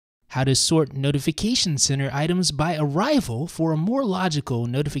how to sort notification center items by arrival for a more logical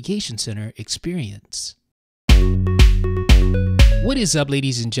notification center experience. What is up,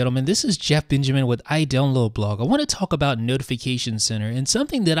 ladies and gentlemen? This is Jeff Benjamin with iDownloadBlog. I want to talk about Notification Center and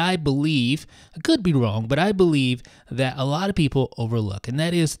something that I believe, I could be wrong, but I believe that a lot of people overlook, and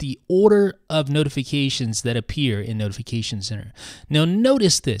that is the order of notifications that appear in Notification Center. Now,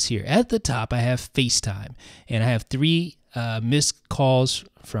 notice this here. At the top, I have FaceTime, and I have three missed calls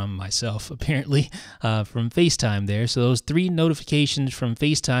from myself, apparently, from FaceTime there. So those three notifications from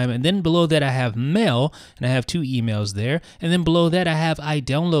FaceTime, and then below that I have mail, and I have 2 emails there, and then below that I have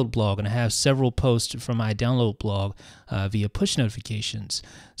iDownloadBlog, and I have several posts from iDownloadBlog via push notifications.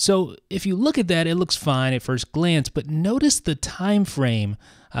 So if you look at that, it looks fine at first glance, but notice the time frame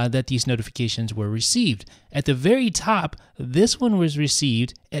that these notifications were received. At the very top, this one was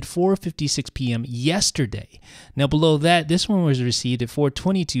received at 4:56 p.m. yesterday. Now below that, this one was received at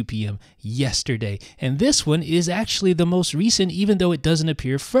 4:22 p.m. yesterday. And this one is actually the most recent, even though it doesn't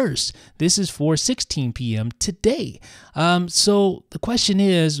appear first. This is 4:16 p.m. today. So the question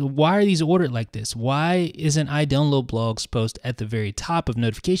is, why are these ordered like this? Why isn't iDownloadBlog's post at the very top of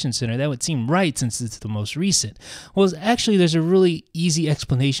Notification Center? That would seem right since it's the most recent. Well, actually, there's a really easy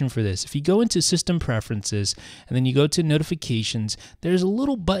explanation for this. If you go into System Preferences and then you go to Notifications, there's a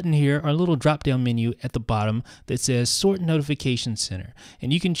little button here, or a little drop-down menu at the bottom that says Sort Notification Center.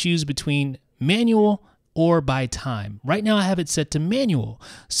 And you can choose between manual or by time. Right now I have it set to manual,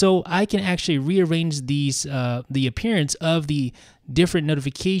 so I can actually rearrange these the appearance of the different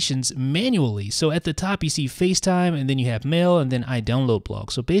notifications manually. So at the top you see FaceTime, and then you have mail, and then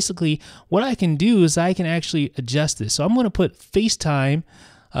iDownloadBlog. So basically what I can do is I can actually adjust this. So I'm going to put FaceTime,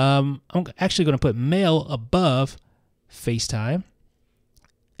 I'm actually going to put mail above FaceTime.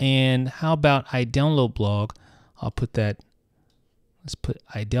 And how about iDownloadBlog? I'll put that, let's put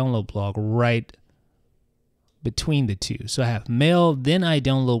iDownloadBlog right between the two. So I have mail, then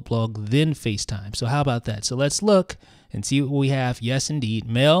iDownloadBlog, then FaceTime. So how about that? So let's look and see what we have. Yes, indeed,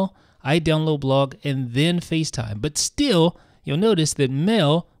 mail, iDownloadBlog, and then FaceTime. But still, you'll notice that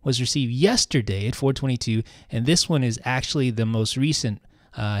mail was received yesterday at 4:22, and this one is actually the most recent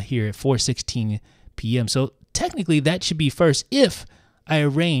here at 4:16 p.m. So technically that should be first if I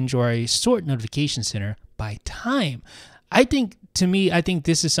arrange or I sort Notification Center by time. I think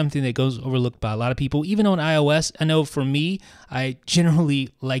this is something that goes overlooked by a lot of people, even on iOS. I know for me, I generally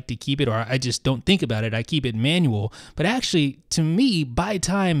like to keep it, or I just don't think about it. I keep it manual. But actually, to me, by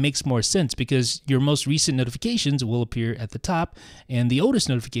time makes more sense because your most recent notifications will appear at the top and the oldest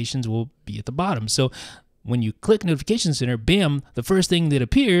notifications will be at the bottom. So when you click Notification Center, bam, the first thing that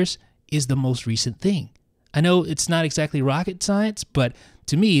appears is the most recent thing. I know it's not exactly rocket science, but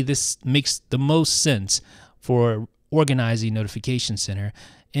to me, this makes the most sense for organizing Notification Center,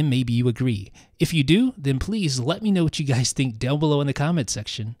 and maybe you agree. If you do, then please let me know what you guys think down below in the comment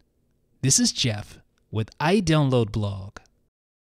section. This is Jeff with iDownloadBlog.